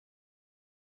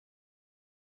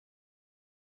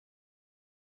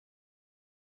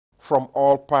From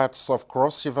all parts of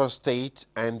Cross River State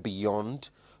and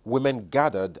beyond, women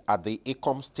gathered at the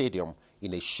Ikom Stadium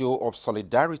in a show of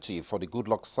solidarity for the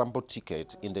Goodluck Sambo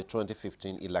ticket in the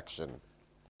 2015 election.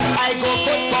 I go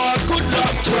football, good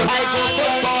luck to I go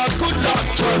football, good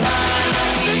luck to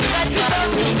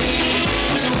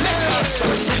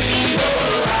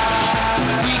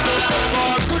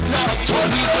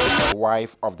The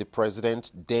wife of the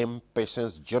president, Dame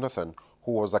Patience Jonathan,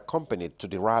 who was accompanied to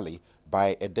the rally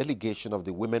by a delegation of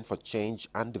the Women for Change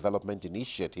and Development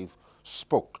Initiative,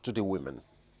 spoke to the women.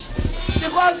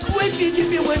 Because we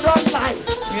PDP, we don't lie.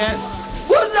 Yes.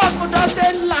 Goodluck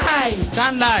doesn't lie.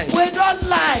 Can't lie. We don't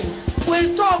lie.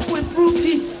 We talk, we prove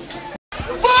it.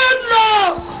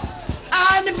 Goodluck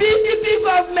and PDP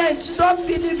government don't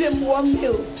believe in 1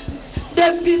 meal.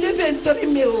 They believe in 3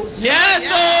 meals. Yes,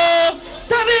 sir.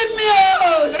 3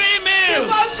 meals. 3 meals.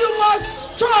 Because you must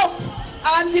chop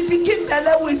and the pikin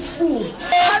belly with food.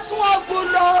 That's what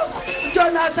Goodluck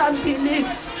Jonathan believe.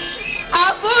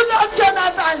 And Goodluck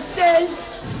Jonathan said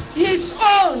his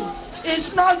own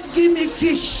is not give me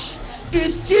fish,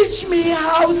 it's teach me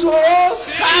how to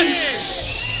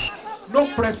fish. No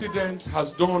president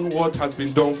has done what has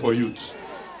been done for youth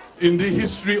in the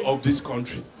history of this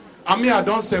country. I mean, I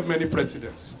don't serve many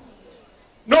presidents.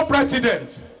 No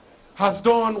president has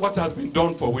done what has been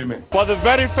done for women. For the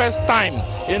very first time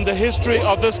in the history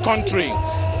of this country,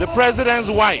 the president's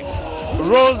wife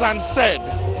rose and said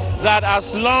that as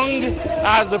long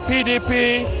as the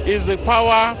PDP is the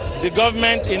power, the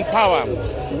government in power,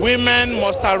 women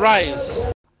must arise.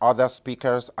 Other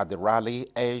speakers at the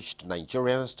rally urged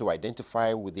Nigerians to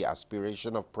identify with the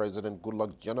aspiration of President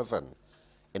Goodluck Jonathan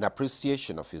in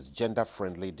appreciation of his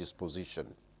gender-friendly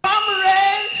disposition. Come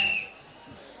rain,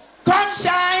 come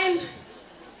shine,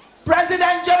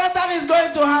 President Jonathan is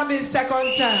going to have his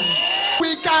second term.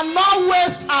 We cannot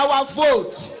waste our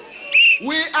vote.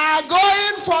 We are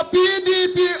going for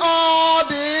PDP all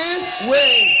the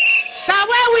way. So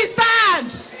where we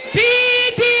stand,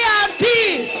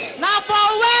 PDP. Now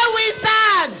for where we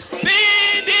stand,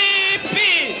 PDP.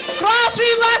 Cross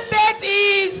River State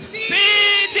is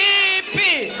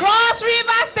PDP. Cross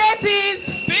River State is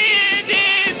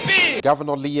PDP.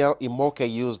 Governor Liel Imoke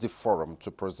used the forum to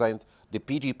present the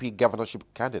PDP governorship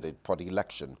candidate for the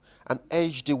election and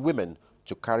urged the women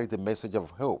to carry the message of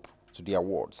hope to the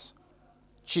awards.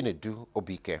 Chinedu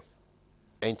Obike,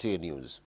 NTA News.